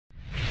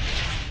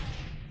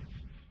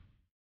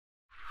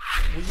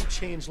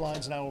change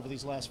lines now over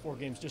these last 4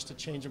 games just to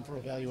change them for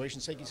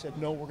evaluation's sake. You said,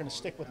 no, we're going to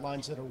stick with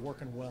lines that are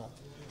working well.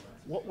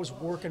 What was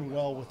working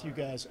well with you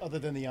guys other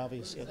than the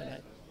obvious the other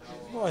night?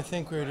 Well, I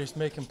think we were just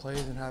making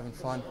plays and having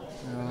fun.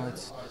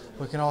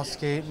 We can all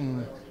skate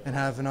and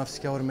have enough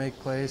skill to make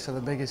plays. So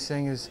the biggest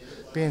thing is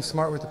being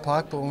smart with the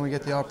puck. But when we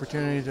get the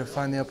opportunity to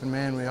find the open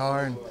man, we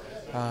are,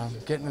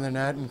 and getting to the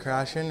net and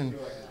crashing.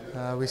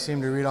 And we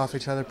seemed to read off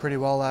each other pretty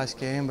well last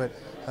game. But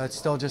it's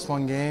still just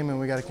one game, and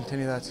we got to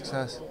continue that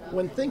success.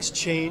 When things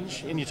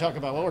change, and you talk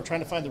about, well, we're trying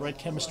to find the right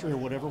chemistry or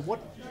whatever.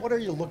 What are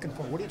you looking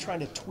for? What are you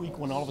trying to tweak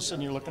when all of a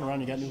sudden you're looking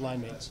around and you got new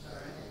line mates?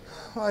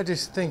 Well, I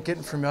just think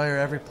getting familiar.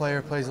 Every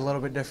player plays a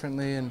little bit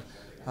differently, and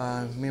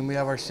we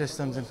have our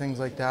systems and things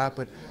like that,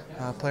 but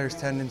players'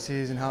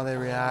 tendencies and how they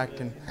react.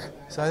 And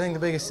so I think the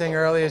biggest thing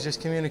early is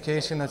just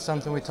communication. That's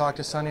something we talked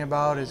to Sonny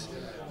about. Is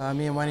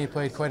me and Wendy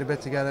played quite a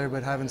bit together,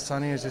 but having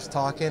Sonny is just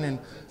talking and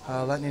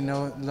letting you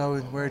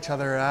know where each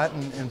other are at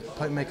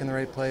and making the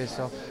right plays.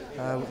 So,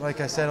 like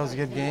I said, it was a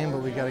good game,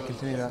 but we got to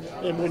continue that.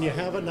 And when you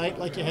have a night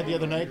like you had the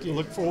other night, do you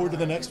look forward to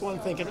the next one,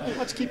 thinking, hey,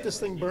 let's keep this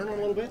thing burning a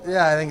little bit?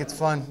 Yeah, I think it's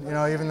fun.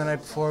 Even the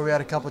night before, we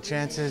had a couple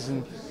chances,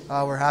 and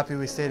we're happy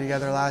we stayed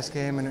together last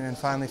game and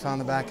finally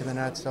found the back of the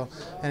net. So,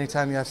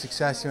 anytime you have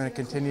success, you want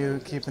to continue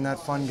keeping that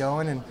fun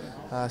going,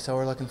 and so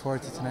we're looking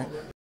forward to tonight.